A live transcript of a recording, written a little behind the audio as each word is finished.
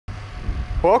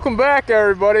Welcome back,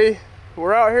 everybody.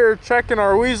 We're out here checking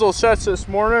our weasel sets this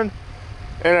morning,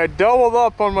 and I doubled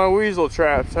up on my weasel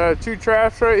traps. I had two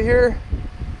traps right here,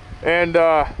 and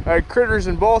I had critters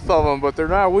in both of them, but they're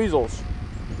not weasels.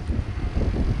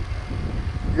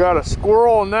 Got a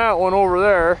squirrel in that one over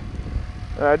there.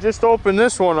 And I just opened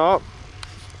this one up,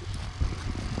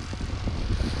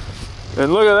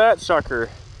 and look at that sucker.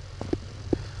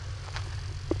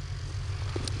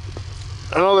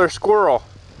 Another squirrel.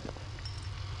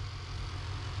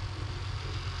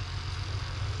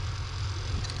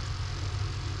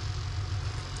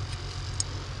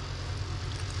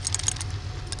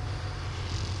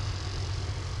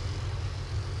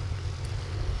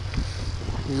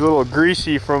 He's a little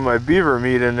greasy from my beaver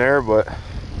meat in there, but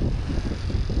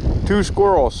two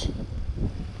squirrels.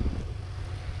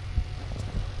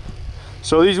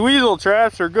 So these weasel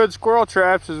traps are good squirrel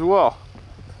traps as well.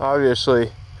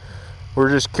 Obviously, we're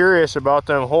just curious about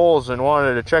them holes and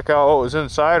wanted to check out what was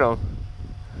inside them,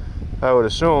 I would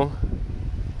assume.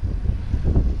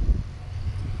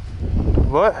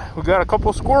 But we got a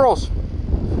couple squirrels.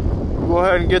 We'll go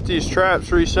ahead and get these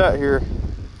traps reset here.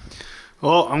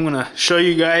 Well, I'm gonna show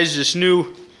you guys this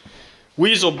new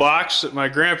weasel box that my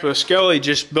grandpa Skelly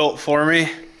just built for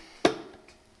me.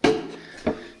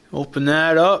 Open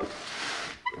that up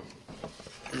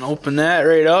and open that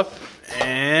right up,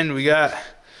 and we got a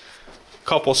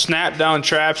couple snap down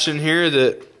traps in here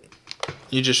that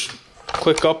you just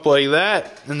click up like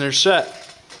that and they're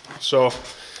set. So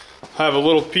I have a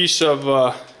little piece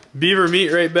of beaver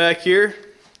meat right back here,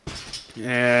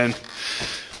 and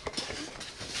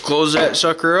close that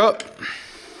sucker up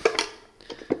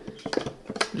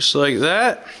just like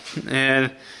that.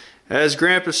 And as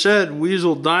Grandpa said,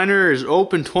 Weasel Diner is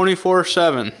open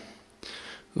 24/7.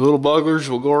 The little buggers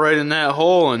will go right in that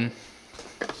hole and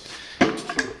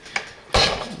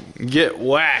get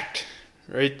whacked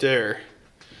right there.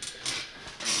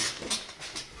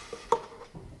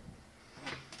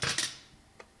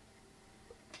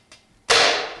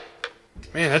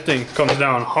 Man, that thing comes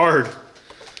down hard.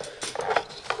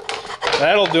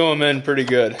 That'll do them in pretty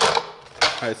good,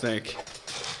 I think.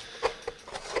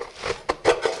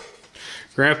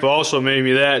 Grandpa also made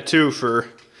me that too for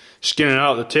skinning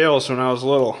out the tails when I was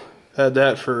little. Had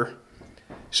that for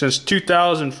since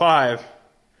 2005.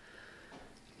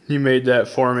 He made that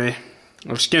for me.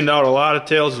 I've skinned out a lot of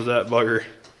tails with that bugger.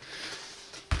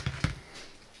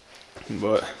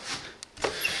 But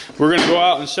we're gonna go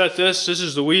out and set this. This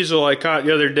is the weasel I caught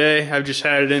the other day. I've just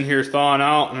had it in here thawing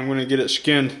out, and I'm gonna get it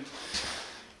skinned.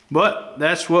 But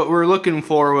that's what we're looking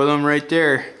for with them right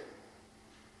there.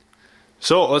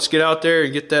 So let's get out there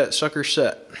and get that sucker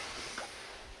set.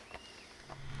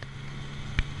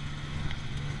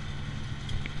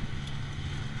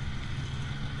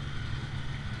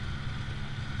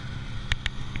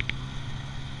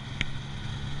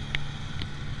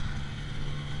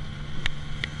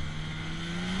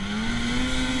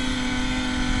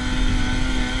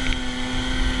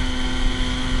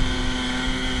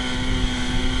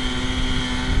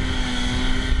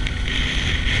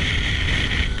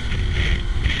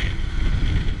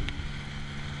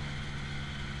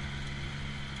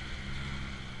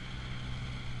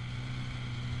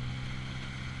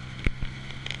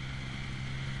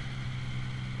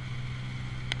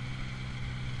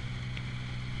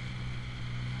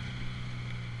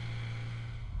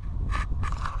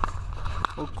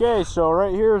 Okay, so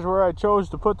right here is where I chose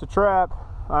to put the trap.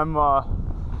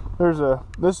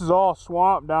 This is all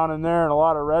swamp down in there and a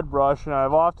lot of red brush, and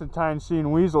I've oftentimes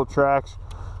seen weasel tracks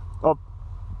up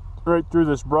right through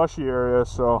this brushy area.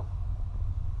 So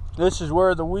this is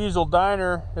where the Weasel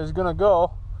Diner is gonna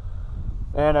go,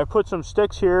 and I put some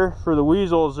sticks here for the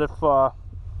weasels if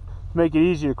make it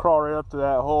easy to crawl right up to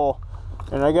that hole.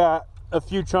 And I got a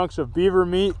few chunks of beaver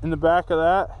meat in the back of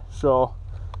that, so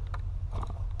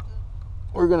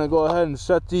we're gonna go ahead and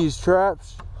set these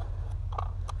traps.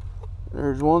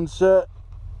 There's one set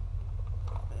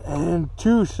and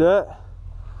two set.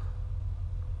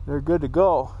 They're good to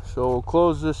go. So we'll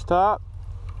close this top.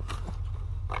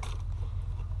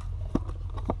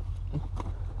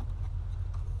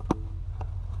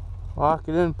 Lock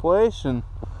it in place, and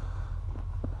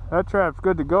that trap's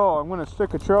good to go. I'm gonna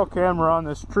stick a trail camera on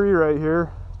this tree right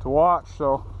here to watch,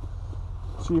 so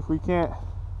see if we can't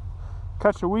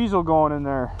catch a weasel going in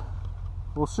there.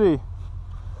 We'll see.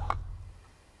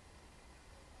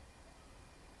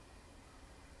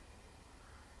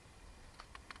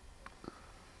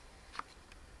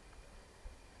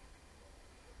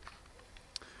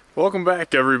 Welcome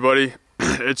back, everybody.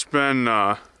 It's been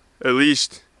at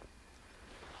least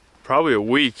probably a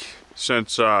week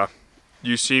since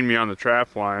you've seen me on the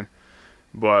trap line.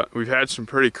 but we've had some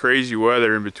pretty crazy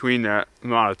weather in between that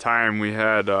amount of time. We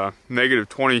had negative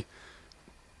 20,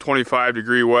 25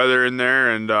 degree weather in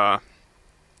there, and I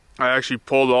actually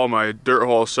pulled all my dirt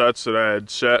hole sets that I had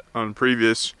set on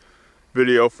previous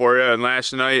video for you, and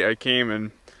last night I came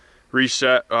and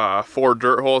reset 4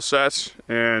 dirt hole sets,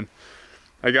 and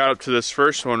I got up to this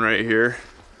first one right here,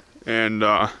 and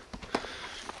I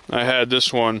had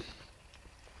this one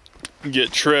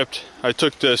get tripped. I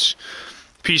took this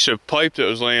piece of pipe that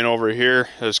was laying over here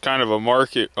as kind of a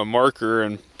marker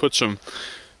and put some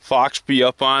Fox Bee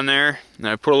up on there, and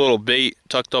I put a little bait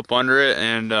tucked up under it,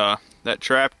 and that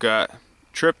trap got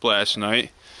tripped last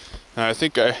night. And I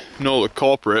think I know the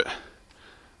culprit.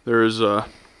 There's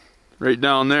right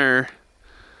down there,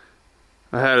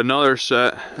 I had another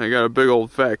set. I got a big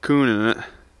old fat coon in it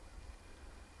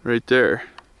right there.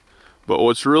 But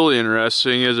what's really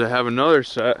interesting is I have another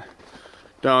set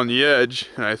down the edge,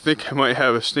 and I think I might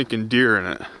have a stinking deer in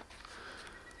it.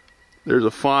 There's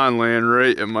a fawn laying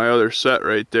right at my other set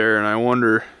right there, and I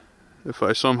wonder if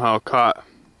I somehow caught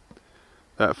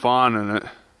that fawn in it,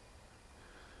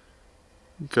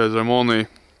 because I'm only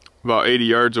about 80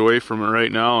 yards away from it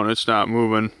right now and it's not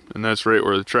moving, and that's right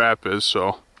where the trap is.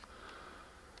 So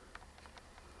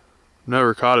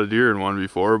never caught a deer in one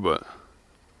before, but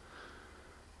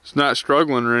it's not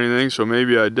struggling or anything, so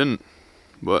maybe I didn't,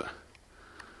 but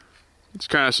it's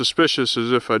kind of suspicious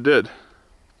as if I did.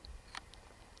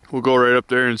 We'll go right up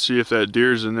there and see if that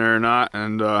deer's in there or not,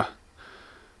 and we're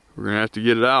gonna have to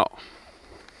get it out.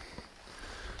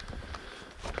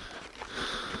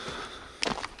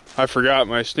 I forgot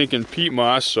my stinking peat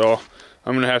moss, so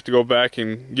I'm gonna have to go back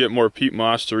and get more peat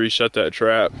moss to reset that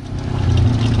trap.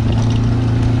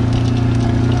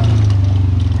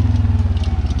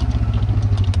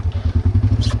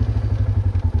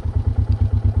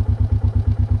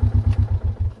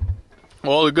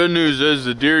 Well, the good news is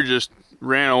the deer just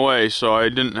ran away, so I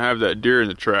didn't have that deer in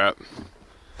the trap.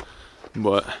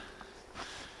 But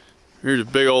here's a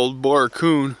big old boar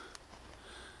coon.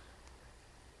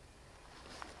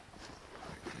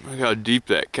 Look how deep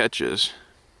that catch is.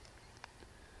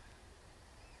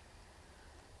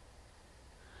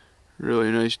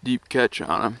 Really nice deep catch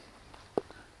on him.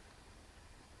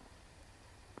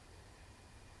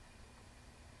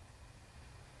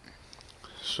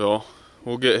 So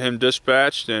we'll get him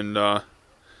dispatched, and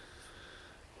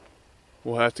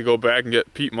we'll have to go back and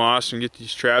get peat moss and get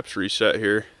these traps reset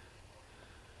here.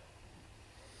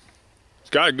 It's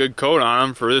got a good coat on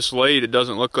him for this late. It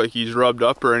doesn't look like he's rubbed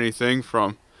up or anything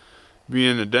from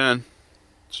being in the den,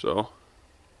 so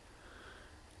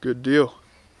good deal.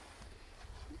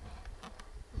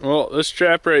 Well, this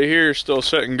trap right here is still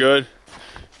sitting good.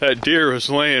 That deer was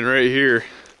laying right here.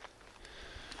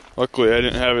 Luckily I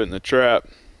didn't have it in the trap.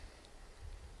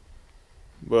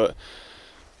 But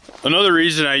another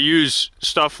reason I use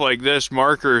stuff like this,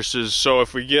 markers, is so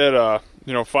if we get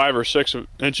 5 or 6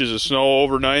 inches of snow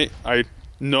overnight, I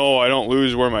know I don't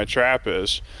lose where my trap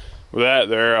is. With that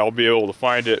there, I'll be able to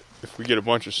find it if we get a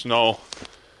bunch of snow.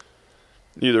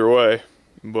 Either way,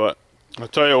 but I'll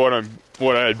tell you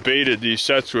what I had baited these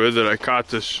sets with that I caught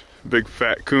this big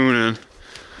fat coon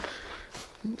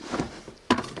in.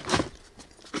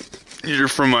 These are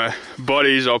from my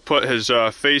buddies. I'll put his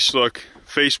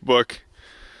Facebook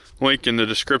link in the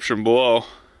description below.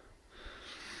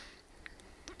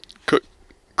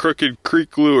 Crooked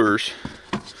Creek Lures.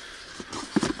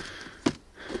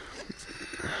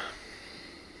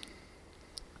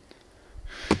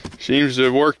 Seems to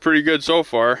have worked pretty good so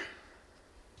far.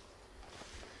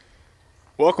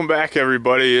 Welcome back,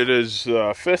 everybody. It is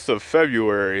 5th of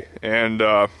February, and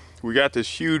we got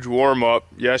this huge warm-up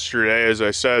yesterday, as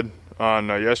I said on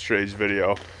yesterday's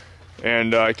video.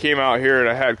 And I came out here and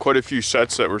I had quite a few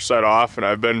sets that were set off,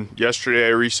 and yesterday I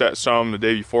reset some, the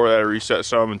day before that I reset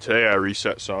some, and today I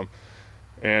reset some.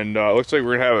 And it looks like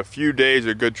we're gonna have a few days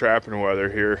of good trapping weather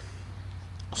here.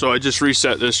 So I just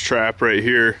reset this trap right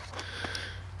here,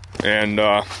 and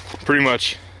pretty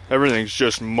much everything's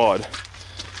just mud.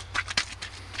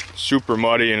 Super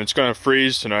muddy, and it's gonna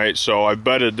freeze tonight, so I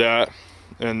bedded that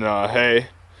in hay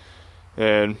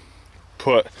and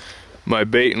put my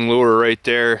bait and lure right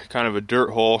there, kind of a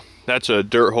dirt hole. That's a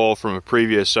dirt hole from a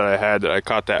previous set I had that I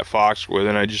caught that fox with,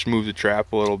 and I just moved the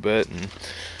trap a little bit, and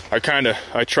I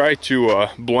try to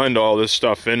blend all this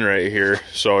stuff in right here,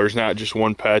 so there's not just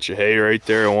one patch of hay right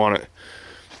there. I want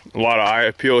a lot of eye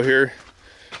appeal here.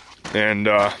 And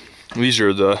this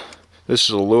is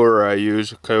a lure I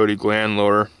use, a Coyote Gland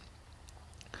lure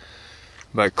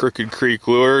by Crooked Creek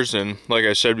Lures, and like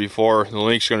I said before, the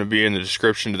link's going to be in the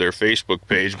description to their Facebook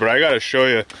page. But I got to show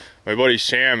you, my buddy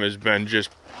Sam has been just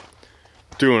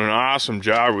doing an awesome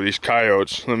job with these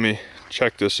coyotes. Let me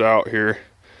check this out here.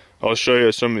 I'll show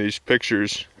you some of these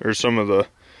pictures, or some of the,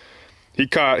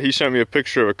 he sent me a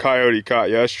picture of a coyote he caught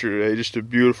yesterday, just a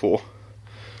beautiful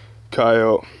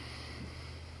coyote.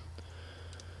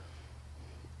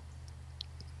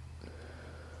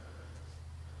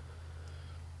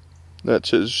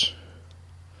 That's his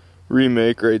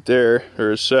remake right there,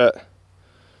 or his set.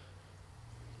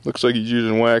 Looks like he's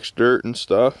using waxed dirt and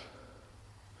stuff.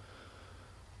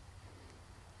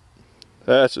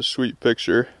 That's a sweet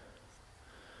picture.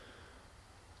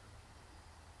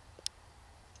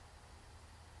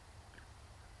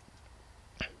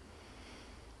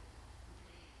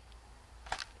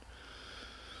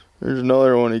 There's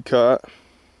another one he caught.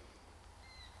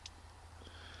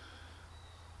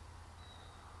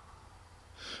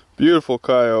 Beautiful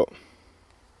coyote.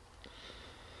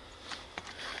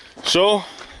 So,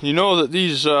 you know that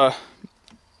these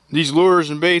lures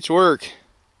and baits work.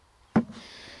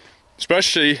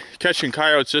 Especially catching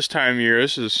coyotes this time of year.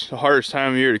 This is the hardest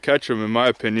time of year to catch them, in my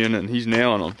opinion, and he's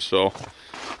nailing them. So,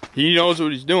 he knows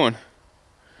what he's doing.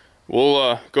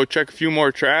 We'll go check a few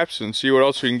more traps and see what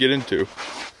else we can get into.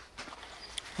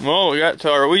 Well, we got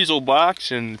to our weasel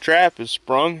box and the trap is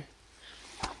sprung.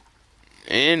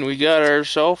 And we got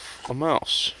ourselves a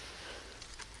mouse.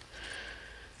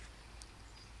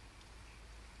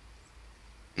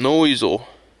 No weasel,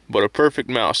 but a perfect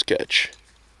mouse catch.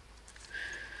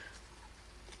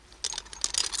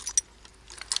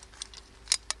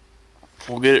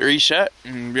 We'll get it reset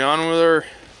and be on with our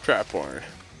trap line.